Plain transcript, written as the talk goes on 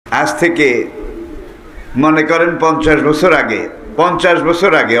আজ থেকে মনে করেন 50 বছর আগে, 50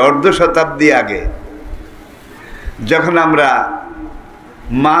 বছর আগে, অর্ধ শতাব্দী আগে যখন আমরা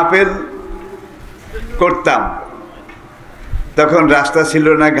মাহফিল করতাম, তখন রাস্তা ছিল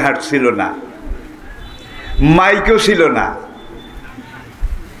না, ঘাট ছিল না, মাইকও ছিল না।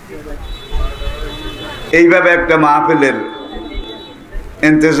 এইভাবে একটা মাহফিলের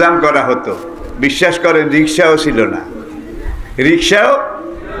ইন্তজাম করা হতো। বিশ্বাস করেন, রিক্সাও ছিল না, রিক্সাও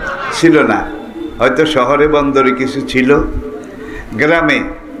ছিল না। হয়তো শহরে বন্দরে কিছু ছিল, গ্রামে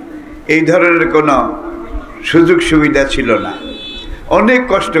এই ধরনের কোনো সুযোগ সুবিধা ছিল না। অনেক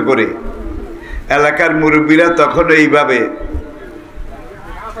কষ্ট করে এলাকার মুরব্বীরা তখন এইভাবে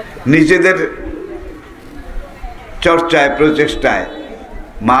নিজেদের চর্চায়, প্রচেষ্টায়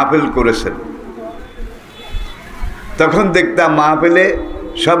মাহফিল করেছেন। তখন দেখতাম মাহফিলে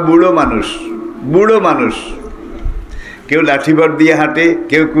সব বুড়ো মানুষ, বুড়ো মানুষ, কেউ লাঠিভর দিয়ে হাঁটে,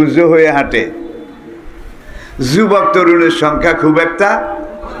 কেউ কুঁজো হয়ে হাঁটে। যুবক তরুণের সংখ্যা খুব একটা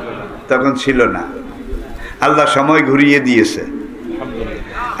তখন ছিল না। আল্লাহ সময় ঘুরিয়ে দিয়েছে।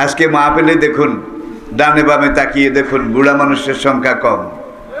 আজকে মাহফিলে দেখুন, ডানে বামে তাকিয়ে দেখুন, বুড়া মানুষের সংখ্যা কম,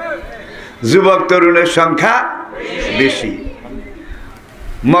 যুবক তরুণের সংখ্যা বেশি।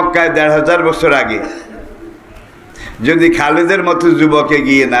 মক্কায় 1500 বছর আগে যদি খালেদের মতো যুবক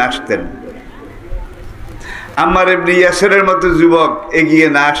এগিয়ে না আসতেন, আম্মার ইবনে ইয়াসিরের মতো যুবক এগিয়ে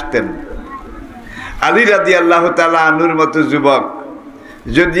না আসতেন, আলী রাদিয়াল্লাহু তাআলা আনহুর মতো যুবক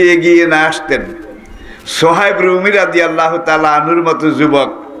যদি এগিয়ে না আসতেন, সোহাইব রুমি রাদিয়াল্লাহু তাআলা আনহুর মতো যুবক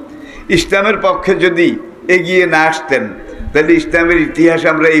ইসলামের পক্ষে যদি এগিয়ে না আসতেন, তাহলে ইসলামের ইতিহাস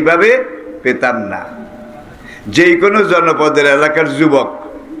আমরা এইভাবে পেতাম না। যেই কোনো জনপদের এলাকার যুবক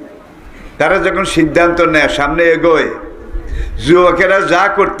তারা যখন সিদ্ধান্ত নেয়, সামনে এগোয়, যুবকেরা যা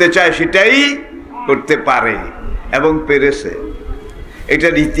করতে চায় সেটাই করতে পারে এবং পেরেছে।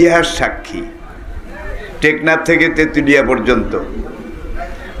 এটার ইতিহাস সাক্ষী। টেকনাফ থেকে তেঁতুলিয়া পর্যন্ত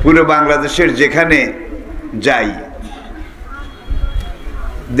পুরো বাংলাদেশের যেখানে যাই,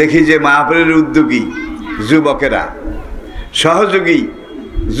 দেখি যে মাহফিলের উদ্যোগী যুবকেরা, সহযোগী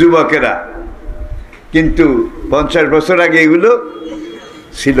যুবকেরা, কিন্তু 50 বছর আগে এগুলো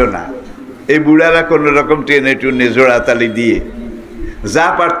ছিল না। এই বুড়ারা কোনো রকম টেনে টুনে জোড়াতালি দিয়ে যা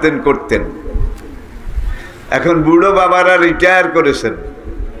পারতেন করতেন। এখন বুড়ো বাবারা রিটায়ার করেছেন,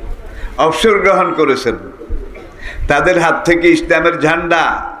 অবসর গ্রহণ করেছেন, তাদের হাত থেকে ইসলামের ঝান্ডা,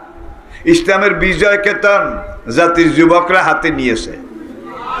 ইসলামের বিজয় কেতন জাতির যুবকরা হাতে নিয়েছে।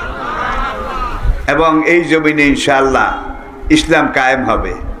 এবং এই জমিনে ইনশাআল্লাহ ইসলাম কায়েম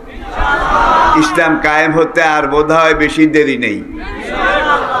হবে। ইসলাম কায়েম হতে আর বোধহয় বেশি দেরি নেই।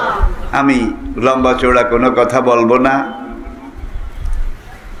 আমি লম্বা চৌড়া কোনো কথা বলবো না।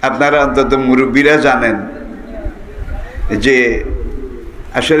 আপনারা অন্তত মুরব্বীরা জানেন যে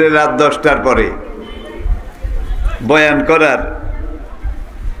আসলে রাত 10টার পরে বয়ান করার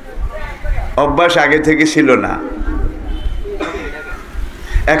অভ্যাস আগে থেকে ছিল না।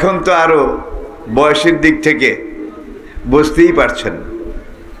 এখন তো আরো বয়সের দিক থেকে বুঝতেই পারছেন,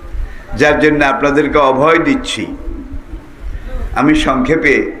 যার জন্য আপনাদেরকে অভয় দিচ্ছি। আমি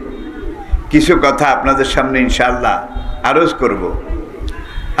সংক্ষেপে কিছু কথা আপনাদের সামনে ইনশাআল্লাহ আরজ করব।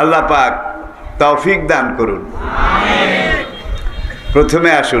 আল্লাহ পাক তৌফিক দান করুন।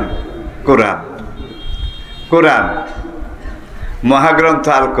 প্রথমে আসুন কোরআন। কোরআন মহাগ্রন্থ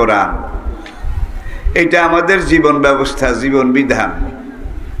আল কোরআন, এটা আমাদের জীবন ব্যবস্থা, জীবন বিধান।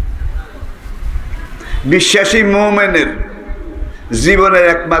 বিশ্বাসী মুমিনের জীবনের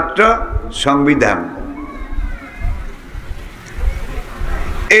একমাত্র সংবিধান।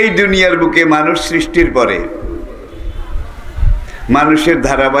 এই দুনিয়ার বুকে মানুষ সৃষ্টির পরে মানুষের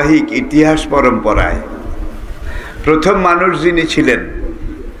ধারাবাহিক ইতিহাস পরম্পরায় প্রথম মানুষ যিনি ছিলেন,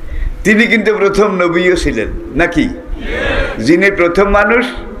 তিনি কিন্তু প্রথম নবীও ছিলেন, নাকি? যিনি প্রথম মানুষ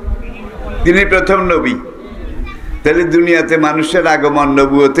তিনি প্রথম নবী। তাহলে দুনিয়াতে মানুষের আগমন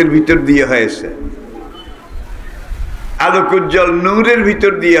নবুয়তের ভিতর দিয়ে হয়েছে, আলোকোজ্জ্বল নূরের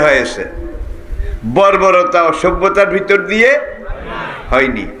ভিতর দিয়ে হয়েছে, বর্বরতা অসভ্যতার ভিতর দিয়ে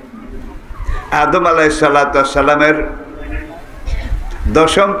হয়নি। আদম আলাইহিস সালামের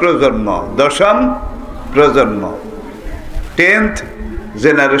দশম প্রজন্ম 10th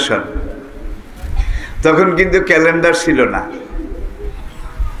জেনারেশন। তখন কিন্তু ক্যালেন্ডার ছিল না,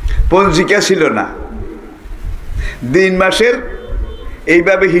 পঞ্জিকা ছিল না, দিন মাসের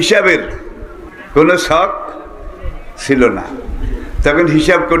এইভাবে হিসাবের কোনো ছক ছিল না। তখন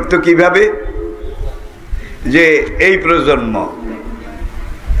হিসাব করতো কিভাবে? যে এই প্রজন্ম,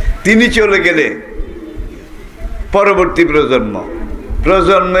 তিনি চলে গেলে পরবর্তী প্রজন্ম,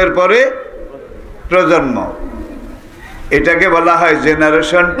 প্রজন্মের পরে প্রজন্ম, এটাকে বলা হয়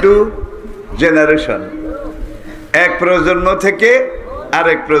জেনারেশন টু জেনারেশন, এক প্রজন্ম থেকে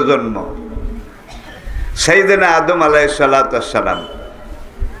আরেক প্রজন্ম। সাইয়েদনা আদম আলাইহিস সালাতু ওয়াস সালাম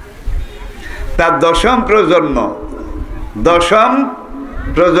তার দশম প্রজন্ম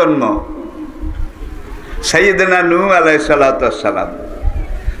সাইয়েদনা নূহ আলাইহিস সালাতু ওয়াস সালাম।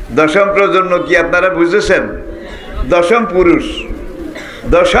 দশম প্রজন্ম কি আপনারা বুঝেছেন? দশম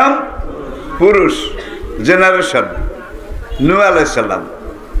পুরুষ জেনারেশন নূহ আলাইহিস সালাম।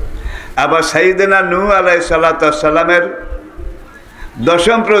 আবার সাইয়েদনা নূহ আলাইহিস সালাতু ওয়াস সালামের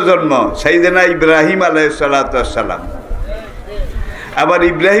দশম প্রজন্ম সাইয়েদনা ইব্রাহিম আলাইহিস সালাতু ওয়াস সালাম। আবার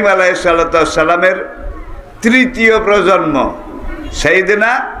ইব্রাহিম আলাইহিস সালাতু ওয়াস সালামের তৃতীয় প্রজন্ম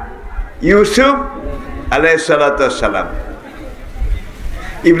সাইয়েদনা ইউসুফ আলাইহিস সালাতু ওয়াস সালাম।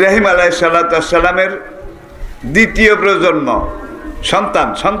 ইব্রাহিম আলাইহিস সালাতু ওয়াস সালামের দ্বিতীয় প্রজন্ম সন্তান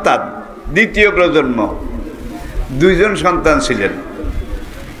দ্বিতীয় প্রজন্ম, দুইজন সন্তান ছিলেন,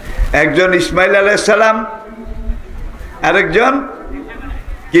 একজন ইসমাইল আলাইহিস সালাম, আরেকজন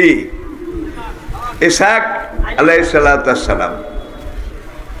কি ইসহাক আলাইহিস সালাতু ওয়াস সালাম।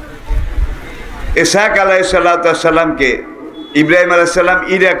 ইসহাক আলাইহিস সালাতু ওয়াস সালামকে ইব্রাহিম আলাইহিস সালাম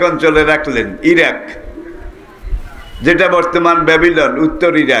ইরাক অঞ্চলে রাখলেন, ইরাক যেটা বর্তমান ব্যাবিলন,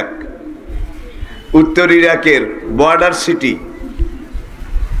 উত্তর ইরাকের বর্ডার সিটি,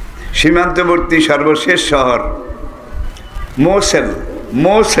 সীমান্তবর্তী সর্বশেষ শহর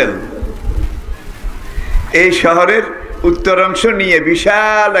মোসেল। এই শহরের উত্তর অংশ নিয়ে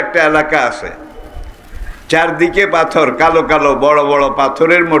বিশাল একটা এলাকা আছে, চারদিকে পাথর, কালো কালো বড় বড়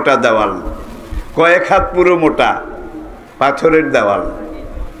পাথরের মোটা দেওয়াল, কয়েক হাত পুরো মোটা পাথরের দেওয়াল।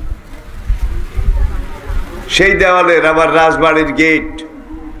 সেই দেওয়ালের আবার রাজবাড়ির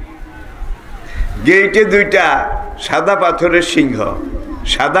গেটে দুইটা সাদা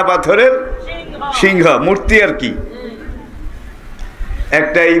পাথরের সিংহ মূর্তি আর কি,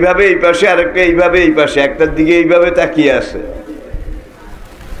 একটা এইভাবে এই পাশে, আরেকটা এইভাবে এই পাশে, একটার দিকে এইভাবে তাকিয়ে আছে।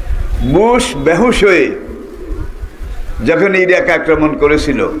 বুশ বেহুশ হয়ে যখন ইরাক আক্রমণ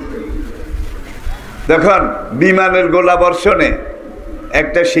করেছিল, তখন বিমানের গোলাবর্ষণে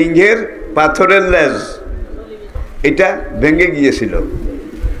একটা সিংহের পাথরের লেজ এটা ভেঙে গিয়েছিল।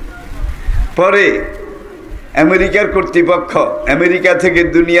 পরে আমেরিকার কর্তৃপক্ষ, আমেরিকা থেকে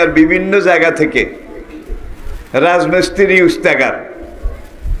দুনিয়ার বিভিন্ন জায়গা থেকে রাজমিস্ত্রি উস্তাগার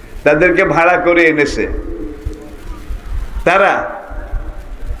তাদেরকে ভাড়া করে এনেছে। তারা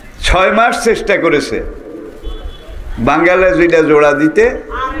 6 মাস চেষ্টা করেছে বাংলাদেশ জোড়া দিতে।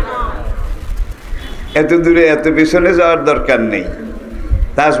 এত দূরে এত পিছনে যাওয়ার দরকার নেই।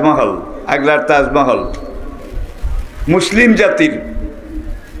 তাজমহল, আগ্রার তাজমহল মুসলিম জাতির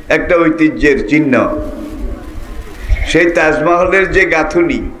একটা ঐতিহ্যের চিহ্ন। সেই তাজমহলের যে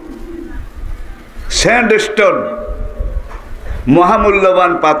গাঁথুনি, স্যান্ডস্টোন,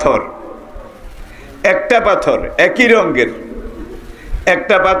 মহামূল্যবান পাথর, একটা পাথর একই রঙের,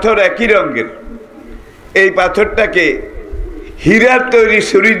 এই পাথরটাকে হীরার তৈরি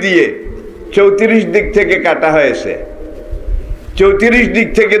ছুরি দিয়ে 34 দিক থেকে কাটা হয়েছে। 34 দিক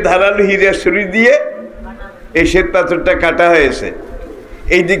থেকে ধারালো হীরার ছুরি দিয়ে এই শ্বেত পাথরটা কাটা হয়েছে।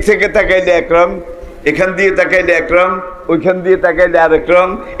 এই দিক থেকে তাকাইলে এক রং, এখান দিয়ে তাকাইলে এক রং, ওইখান দিয়ে তাকাইলে আরেক রং।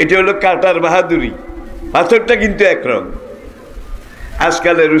 এটা হলো কাটার বাহাদুরি। পাথরটা কিন্তু এক রং।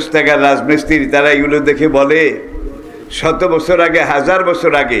 আজকালের রুস্তাগার রাজমিস্ত্রি তারা এগুলো দেখে বলে 100 বছর আগে, 1000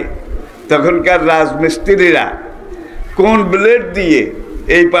 বছর আগে তখনকার রাজমিস্ত্রিরা কোন ব্লেড দিয়ে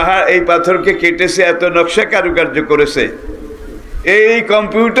এই পাথরকে কেটেছে, এত নকশা কারুকার্য করেছে। এই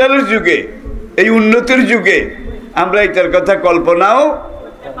কম্পিউটারের যুগে, এই উন্নতির যুগে আমরা এটার কথা কল্পনাও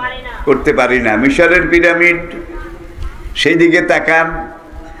করতে পারি না। মিশরের পিরামিড, সেই দিকে তাকান,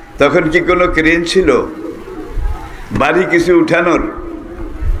 তখন কি কোনো ক্রেন ছিল? বাড়ি কিছু উঠানোর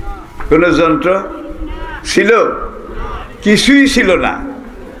কোনো যন্ত্র ছিল? কিছুই ছিল না।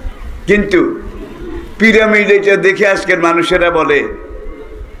 কিন্তু পিরামিড এটা দেখে আজকের মানুষেরা বলে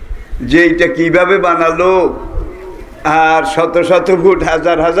যে এটা কিভাবে বানালো, আর শত শত ফুট,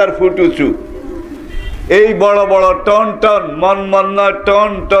 হাজার হাজার ফুট উঁচু, এই বড় বড় টন টন, মন নয়,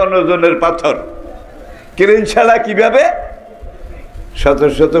 টন টন ওজনের পাথর ক্রেন ছাড়া কিভাবে শত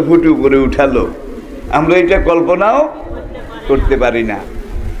শত ফুট উপরে উঠালো, আমরা এটা কল্পনাও করতে পারি না।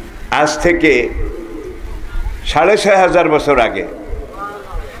 আজ থেকে 6500 বছর আগে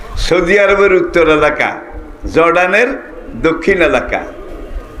সৌদি আরবের উত্তর এলাকা, জর্ডানের দক্ষিণ এলাকা,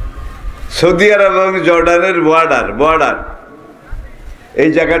 সৌদি আরব এবং জর্ডানের বর্ডার, এই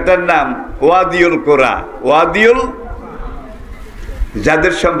জায়গাটার নাম ওয়াদিউল কোরা। ওয়াদিউল,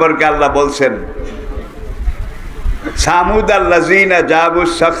 যাদের সম্পর্কে আল্লাহ বলছেন সামুদ আল্লাযিনা জাবু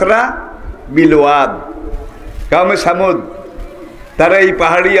সখরা বিল ওয়াদ, কাউমে সামুদ, তারা এই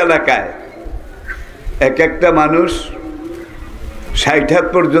পাহাড়ি এলাকায় এক একটা মানুষ 60 হাত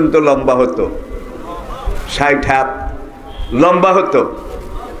পর্যন্ত লম্বা হতো, 60 হাত লম্বা হতো।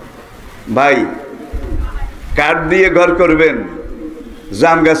 ভাই, কাঠ দিয়ে ঘর করবেন,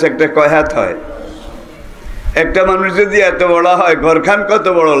 জাম গাছ একটা কয় হাত হয়? একটা মানুষ যদি এত বড় হয়, ঘরখান কত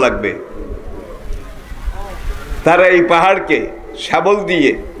বড় লাগবে? তারা এই পাহাড়কে শাবল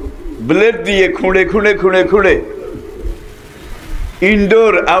দিয়ে, ব্লেড দিয়ে খুঁড়ে খুঁড়ে খুঁড়ে খুঁড়ে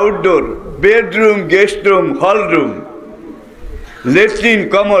indoor outdoor, bedroom, guest room, hall room, latrine,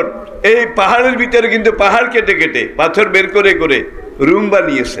 commode, এই পাহাড়ের ভিতরে কিন্তু পাহাড় কেটে কেটে পাথর বের করে করে রুম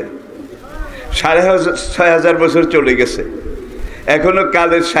বানিয়েছে। 6500 বছর চলে গেছে, এখনো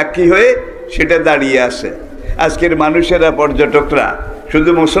কালের সাক্ষী হয়ে সেটা দাঁড়িয়ে আছে। আজকের মানুষেরা, পর্যটকরা,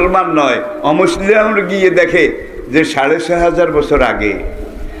 শুধু মুসলমান নয়, অমুসলিমরা গিয়ে দেখে যে 6500 বছর আগে,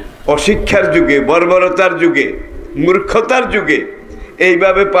 অশিক্ষার যুগে, বর্বরতার যুগে, মূর্খতার যুগে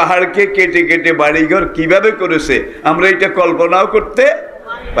এইভাবে পাহাড়কে কেটে কেটে বাড়িঘর কিভাবে করেছে, আমরা এটা কল্পনাও করতে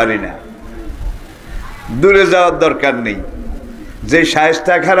পারি না। দূরে যাওয়ার দরকার নেই। যে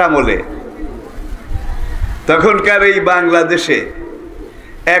শায়েস্তা খাঁর আমলে, তখনকার এই বাংলাদেশে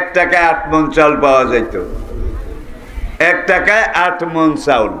 1 টাকায় 8 মণ চাউল পাওয়া যেত। 1 টাকায় 8 মণ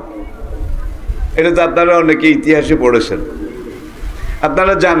চাউল। এটা তো আপনারা অনেকে ইতিহাসে পড়েছেন,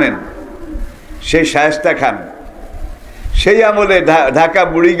 আপনারা জানেন। সেই শায়েস্তা খান সেই আমলে ঢাকা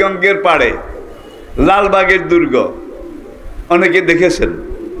বুড়িগঙ্গের পাড়ে লালবাগের দুর্গ অনেকে দেখেছেন,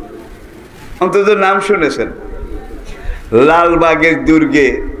 অন্তত নাম শুনেছেন। লালবাগের দুর্গে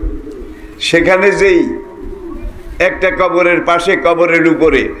সেখানে যেই একটা কবরের পাশে, কবরের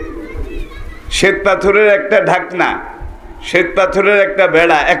উপরে শ্বেত পাথরের একটা ঢাকনা, শ্বেত পাথরের একটা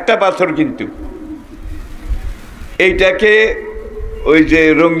বেড়া, একটা পাথর কিন্তু, এইটাকে ওই যে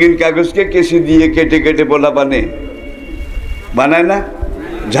রঙিন কাগজকে কেসি দিয়ে কেটে কেটে বলা বানায় না,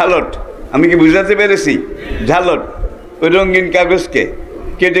 ঝালট, আমি কি বুঝাতে পেরেছি? ঝালট, ওই রঙিন কাগজকে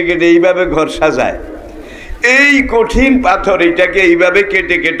কেটে কেটে এইভাবে ঘর সাজায়। এই কঠিন পাথর এটাকে এইভাবে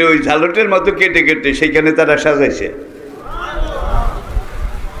কেটে কেটে ওই ঝালটের মতো কেটে কেটে সেইখানে তারা সাজাইছে।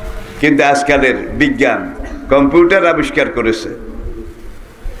 কিন্তু আজকালের বিজ্ঞান কম্পিউটার আবিষ্কার করেছে,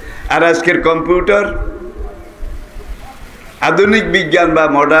 আর আজকের কম্পিউটার আধুনিক বিজ্ঞান বা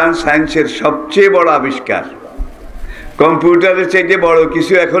মডার্ন সায়েন্সের সবচেয়ে বড় আবিষ্কার। কম্পিউটারের চাইতে বড়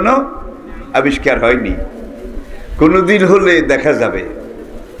কিছু এখনো আবিষ্কার হয়নি। কোনোদিন হলে দেখা যাবে।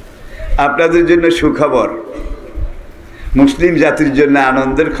 আপনাদের জন্য সুখবর, মুসলিম জাতির জন্য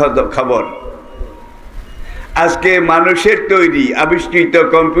আনন্দের খবর। আজকে মানুষের তৈরি আবিষ্কৃত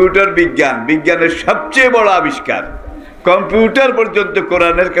কম্পিউটার বিজ্ঞান, বিজ্ঞানের সবচেয়ে বড় আবিষ্কার, কম্পিউটার পর্যন্ত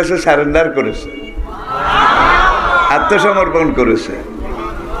কোরআনের কাছে সারেন্ডার করেছে, আত্মসমর্পণ করেছে।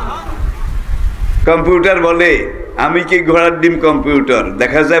 কম্পিউটার বলে আমি কি ঘোড়ার ডিম কম্পিউটার।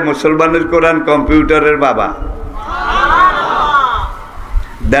 দেখা যায় মুসলমানের কোরআন কম্পিউটারের বাবা।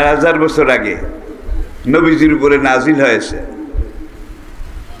 1000 বছর আগে নবীজির উপরে নাজিল হয়েছে।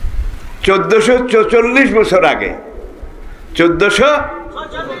 1444 বছর আগে,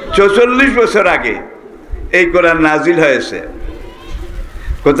 1444 বছর আগে এই কোরআন নাজিল হয়েছে।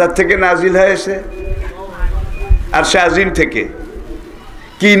 কোথা থেকে নাজিল হয়েছে? আর শাজিম থেকে।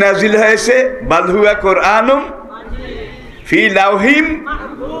 কি নাজিল হয়েছে? বাল হুয়া কোরআনুম ফি লাউহিম,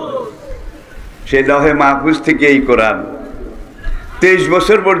 সেই লহে মাহফুজ থেকে এই কোরআন 23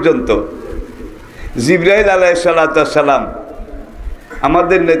 বছর পর্যন্ত জিবরাইল আলাইহিস সালাম,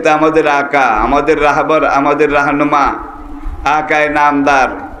 আমাদের নেতা, আমাদের আকা, আমাদের রাহবার, আমাদের রাহনুমা, আকায়ে নামদার,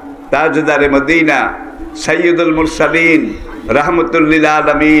 তাজদারে মদিনা, সাইয়্যিদুল মুরসালিন, রাহমাতুল লিল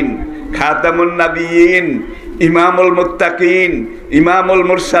আলামিন, খাতামুন নবিয়্যিন, ইমামুল মুত্তাকিন, ইমামুল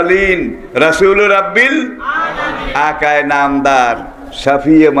মুরসালিন, রাসূলুর রাব্বিল আলামিন, আকায়ে নামদার,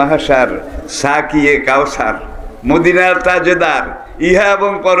 শাফিয়ে মাহশার, সাকিয়ে কাউসার, মদিনার তাজদার, ইহা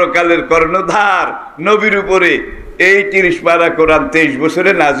এবং পরকালের কর্ণধার নবীর উপরে এই 30 পারা কোরআন 23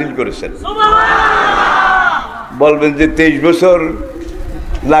 বছরে নাজিল করেছেন। বলবেন যে 23 বছর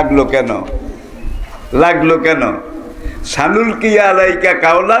লাগলো কেন? লাগলো কেন? সানুল কি আলাইকা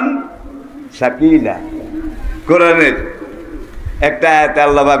কাওলান সাকিলা, কোরআনের একটা আয়াতে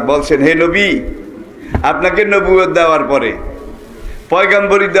আল্লাহ পাক বলছেন, হে নবী, আপনাকে নবুয়ত দেওয়ার পরে,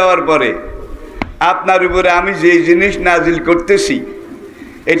 পয়গম্বরী দেওয়ার পরে আপনার উপরে আমি যে জিনিস নাজিল করতেছি,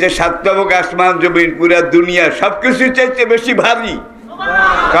 এটা 7 তবক আসমান জমিন পুরা দুনিয়া সবকিছুর চাইতে বেশি ভারী।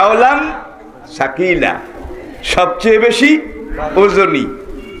 কাওলান সাকিলা, সবচেয়ে বেশি ওজনী।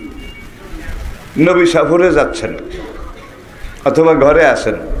 নবী সফরে যাচ্ছেন অথবা ঘরে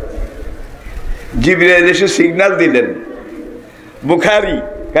আছেন, জিবরাইল এসে সিগন্যাল দিলেন, বুখারী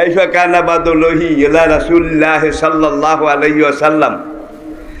কাইফা কানা বাদুলহি ইলা রাসূলুল্লাহ সাল্লাল্লাহু আলাইহি ওয়াসাল্লাম।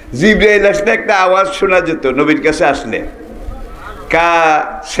 জিবরাইল আসলে একটা আওয়াজ শোনা যেত নবীর কাছে আসলে, কা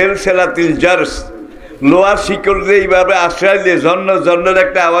সেলসেলাতিল জারস, লোহার শিকল দিয়ে এইভাবে আশ্রয় জন্য জন্নের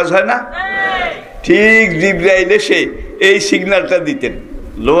একটা আওয়াজ হয় না, ঠিক জিবরাইল এসে এই সিগন্যালটা দিতেন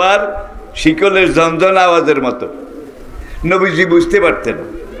লোহার শিকলের ঝনঝন আওয়াজের মতো। নবীজি বুঝতে পারতেন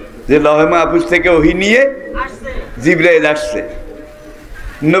যে লহে মাহফুজ থেকে ওহী নিয়ে জিবরাইল আসছে।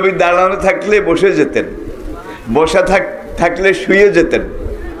 নবী দাঁড়ানো থাকলে বসে যেতেন, বসা থাকলে শুয়ে যেতেন।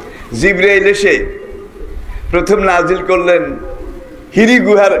 জিবরাইল এসে প্রথম নাজিল করলেন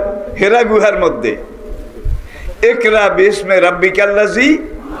হেরা গুহার মধ্যে, ইকরা বিসমে রাব্বিকাল্লাযী।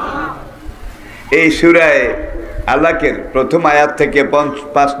 এই সূরায়ে আলাকের প্রথম আয়াত থেকে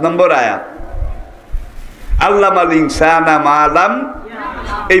 5 নম্বর আয়াত, আল্লামাল ইনসানা মা লাম,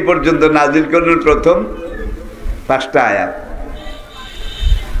 এই পর্যন্ত নাজিল করলেন প্রথম 5টা আয়াত।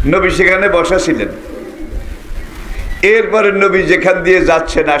 নবী সেখানে বসা ছিলেন। এরপরে নবী যেখান দিয়ে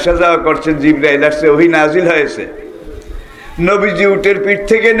যাচ্ছেন, আসা যাওয়া করছেন, জিবরাইল আসছে, ওহী নাজিল হয়েছে। নবীজি উটের পিঠ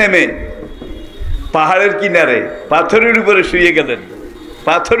থেকে নেমে পাহাড়ের কিনারে পাথরের উপরে শুয়ে গেলেন,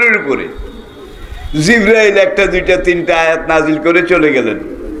 পাথরের উপরে। জিবরাইল 1টা 2টা 3টা আয়াত নাজিল করে চলে গেলেন।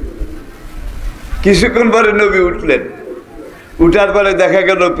 কিছুক্ষণ পরে নবী উঠলেন। উঠার পরে দেখা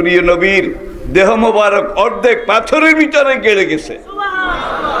গেল প্রিয় নবীর দেহ মোবারক অর্ধেক পাথরের ভিতরে গেড়ে গেছে।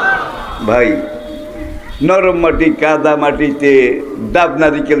 ভাই, নরম মাটি কাদা মাটিতে ডাব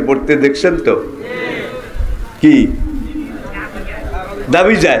নারিকেল পড়তে দেখছেন তো, কি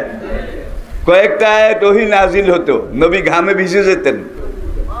দাবি যায়? কয়েকটা আয়াত ওহী নাজিল হতো, নবী ঘামে ভিজে যেতেন,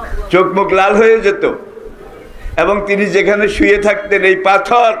 চোখ মুখ লাল হয়ে যেত, এবং তিনি যেখানে শুয়ে থাকতেন এই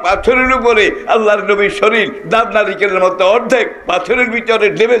পাথরের উপরে আল্লাহর নবীর শরীর ডাব নারিকেলের মতো অর্ধেক পাথরের ভিতরে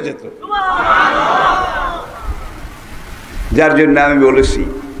ডেবে যেত। যার জন্য আমি বলেছি,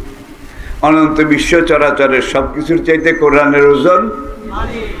 অনন্ত বিশ্ব চরাচরের সবকিছুর চাইতে কোরআনের ওজন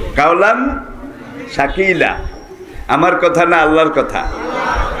কাওলান সাকিলা। আমার কথা না, আল্লাহর কথা,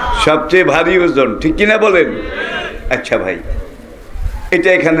 সবচেয়ে ভারী ওজন, ঠিক কিনা বলেন? আচ্ছা ভাই, এটা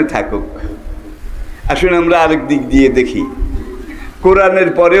এখানে থাকুক। আসুন আমরা আরেক দিক দিয়ে দেখি। কোরআনের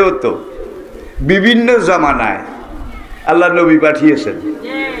পরেও তো বিভিন্ন জামানায় আল্লাহ নবী পাঠিয়েছেন,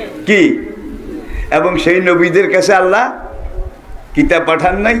 কি? এবং সেই নবীদের কাছে আল্লাহ কিতাব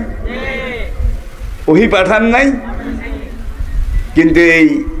পাঠান নাই, ওহী পাঠান নাই। কিন্তু এই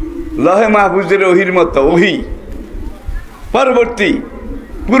লহে মাহফুজের ওহীর মতো ওহী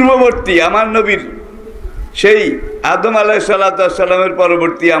পূর্ববর্তী আমার নবীর, সেই আদম আলাইহিসসালামের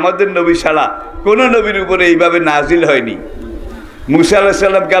পরবর্তী আমাদের নবী ছাড়া কোনো নবীর উপরে এইভাবে নাজিল হয়নি। মুসা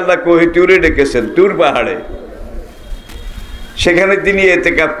আলাইহিসসালামকে আল্লাহ কোহে তুরে ডেকেছেন, তুর পাহাড়ে। সেখানে তিনি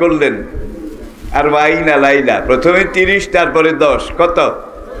ইতিকাফ করলেন আর বাইনা লাইলা, প্রথমে 30, তারপরে 10, কত?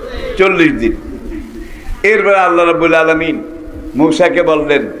 40 দিন। এরপরে আল্লাহ রাব্বুল আলামিন মুসাকে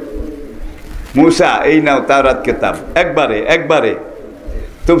বললেন, মুসা এই নাও তাওরাত কিতাব। একবারে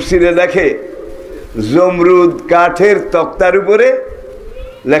তাফসীরে লেখে জমরুদ কাঠের তক্তার উপরে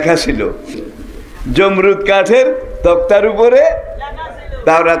লেখা ছিল, জমরুদ কাঠের তক্তার উপরে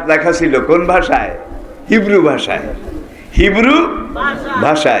তাওরাত লেখা ছিল। কোন ভাষায়? হিব্রু ভাষায়। হিব্রু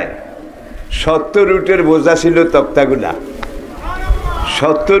ভাষায় 70 উটের বোঝা ছিল তক্তাগুলা,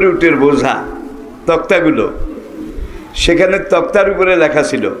 70 উটের বোঝা তক্তাগুলো সেখানে তক্তার উপরে লেখা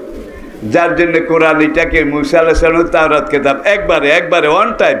ছিল। যার জন্য কোরআন এটাকে মুসা আলাইহিস সালামের তাওরাত কিতাব একবারে ওয়ান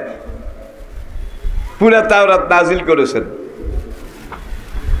টাইম পুরা তাওরাত নাজিল করেছেন।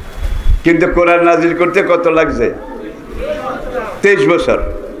 কিন্তু কোরআন নাজিল করতে কত লাগছে? 23 বছর।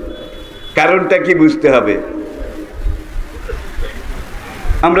 কারণটা কি বুঝতে হবে।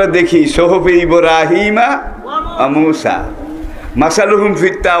 আমরা দেখি সোহফে ইব্রাহিমা ওয়া মূসা মাসালুহুম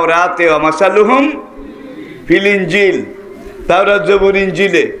ফিত তাওরাতে ওয়া মাসালুহুম ফিল ইনজিল। তাওরাত, জবুর,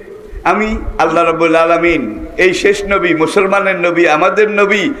 ইনজিলে আমি আল্লাহ রাব্বুল আলামিন এই শেষ নবী, মুসলমানের নবী, আমাদের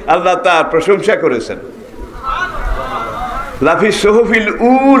নবী, আল্লাহ তার প্রশংসা করেছেন। লাফি সোহফিল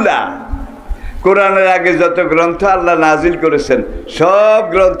উলা, কোরআনের আগে যত গ্রন্থ আল্লাহ নাজিল করেছেন সব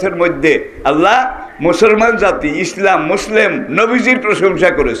গ্রন্থের মধ্যে আল্লাহ মুসলমান জাতি, ইসলাম, মুসলিম, নবীজির প্রশংসা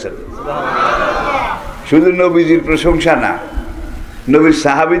করেছেন। শুধু নবীজির প্রশংসা না, নবীর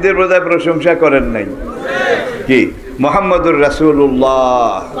সাহাবীদের বোধহয় প্রশংসা করেন নাই। কি? মুহাম্মদুর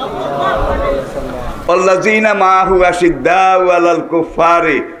রাসূলুল্লাহ আল্লাযীনা মাহু আশিদ্দাউ আলাল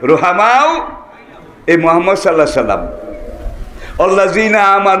কুফারি রুহামাউ, এই মুহাম্মদ সাল্লাল্লাহু আলাইহি সাল্লাম। আল্লাযীনা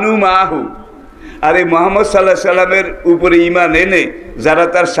আমানু মাহু, আর এই মুহাম্মদ সাল্লাল্লাহু আলাইহি সাল্লামের উপরে ঈমান এনে যারা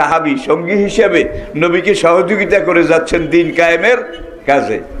তার সাহাবী, সঙ্গী হিসেবে নবীকে সহযোগিতা করে যাচ্ছেন, দিন কায়েমের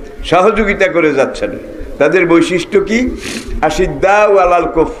কাজে সহযোগিতা করে যাচ্ছেন, তাদের বৈশিষ্ট্য কি? আশিদ্দাউ আলাল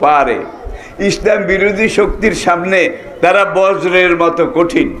কুফারে, ইসলাম বিরোধী শক্তির সামনে তারা বজ্রের মতো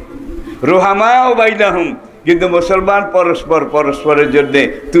কঠিন। রুহামাউ বাইনাহুম, কিন্তু মুসলমান পরস্পরের জন্য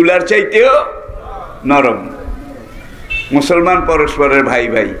তুলার চাইতেও নরম। মুসলমান পরস্পরের ভাই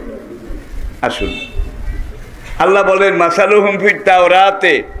ভাই। আসুন, আল্লাহ বলেন মাসালুহুম ফিত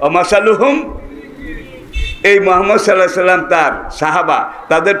তাওরাতে ও মাসালুহুম, এই মুহাম্মদ সাল্লাল্লাহু আলাইহি সাল্লাম তার সাহাবা,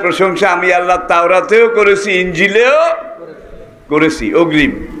 তাদের প্রশংসা আমি আল্লাহ তাওরাতেও করেছি, ইনজিলেও করেছি।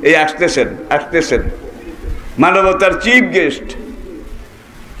 অগ্রিম এই আসতেছেন মানবতার চিফ গেস্ট,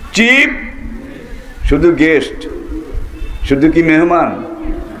 শুধু গেস্ট, শুধু কি মেহমান?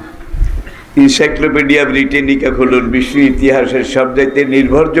 এনসাইক্লোপিডিয়া ব্রিটানিকা খুলুন, বিশ্ব ইতিহাসের সবচাইতে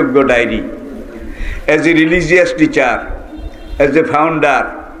নির্ভরযোগ্য diary. As a religious teacher, as a founder,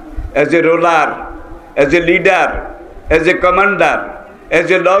 as a roller, as a leader, as a commander, as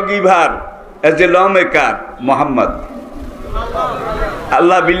a law giver, as a law maker, Mohammad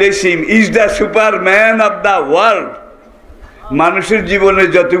Allah বিলেসিম is the Superman of the world. মানুষের জীবনে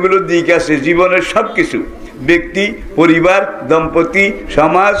যতগুলো দিক আছে, জীবনের সব কিছু, ব্যক্তি, পরিবার, দম্পতি,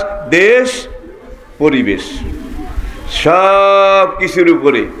 সমাজ, দেশ, পরিবেশ, সব কিছুর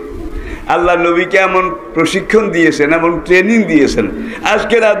উপরে আল্লাহ নবীকে এমন প্রশিক্ষণ দিয়েছেন, এমন ট্রেনিং দিয়েছেন।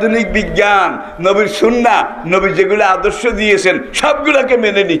 আজকের আধুনিক বিজ্ঞান নবীর সুন্নাহ, নবী যেগুলো আদর্শ দিয়েছেন সবগুলোকে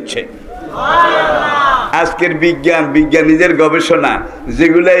মেনে নিচ্ছে। আজকের বিজ্ঞানীদের গবেষণা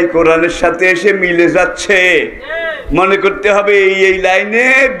যেগুলো এই কোরআনের সাথে এসে মিলে যাচ্ছে, মনে করতে হবে এই লাইনে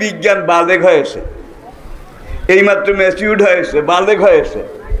বিজ্ঞান বালেগ হয়েছে, এইমাত্র ম্যাচিউরড হয়েছে, বালেগ হয়েছে।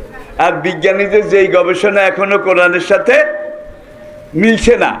 আর বিজ্ঞানীদের যেই গবেষণা এখনো কোরআনের সাথে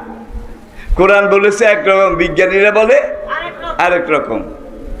মিলছে না। কোরআন বলেছে একরকম, বিজ্ঞানীরা বলে আরেক রকম।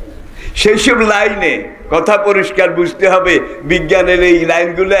 সেই সব লাইনে কথা পরিষ্কার বুঝতে হবে, বিজ্ঞানের এই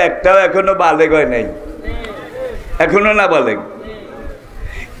লাইনগুলো একটাও এখনো বালেগ হয় নাই, এখনো না বালেগ।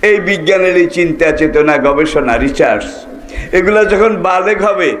 এই বিজ্ঞানের এই চিন্তা চেতনা, গবেষণা, রিসার্চ, এগুলো যখন বালেগ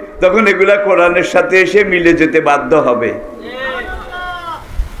হবে তখন এগুলা কোরআনের সাথে এসে মিলে যেতে বাধ্য হবে।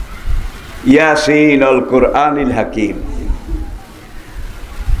 ইয়াসিন আল কোরআনিল হাকিম,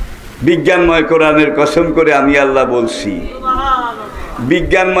 বিজ্ঞানময় কোরআনের কসম করে আমি আল্লাহ বলছি,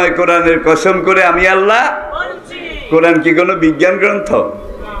 বিজ্ঞানময় কোরআনের কসম করে আমি আল্লাহ। কোরআন কি কোনো বিজ্ঞান গ্রন্থ?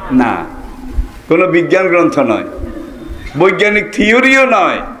 না, কোনো বিজ্ঞান গ্রন্থ নয়, বৈজ্ঞানিক থিওরিও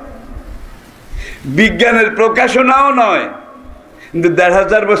নয়, বিজ্ঞানের প্রকাশনাও নয়। কিন্তু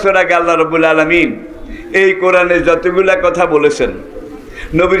 ১,৫০০ বছর আগে আল্লাহ রাব্বুল আলামিন এই কোরআনে যতগুলা কথা বলেছেন,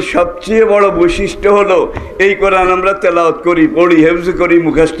 নবীর সবচেয়ে বড় বৈশিষ্ট্য হলো এই কোরআন আমরা তেলাওয়াত করি, পড়ি, হেফজ করি,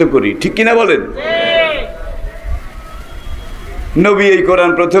 মুখস্থ করি, ঠিক কিনা বলেন? নবী এই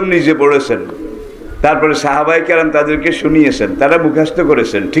কোরআন প্রথম নিজে পড়েছেন, তারপরে সাহাবায়ে কেরাম তাদেরকে শুনিয়েছেন, তারা মুখস্থ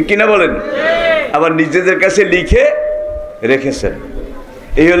করেছেন, ঠিক কিনা বলেন? আবার নিজেদের কাছে লিখে রেখেছেন।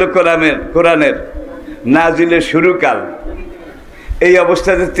 এই হলো কোরআনের নাজিলের শুরুকাল। এই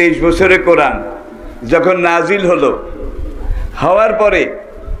অবস্থাতে 23 বছরে কোরআন যখন নাজিল হলো, হওয়ার পরে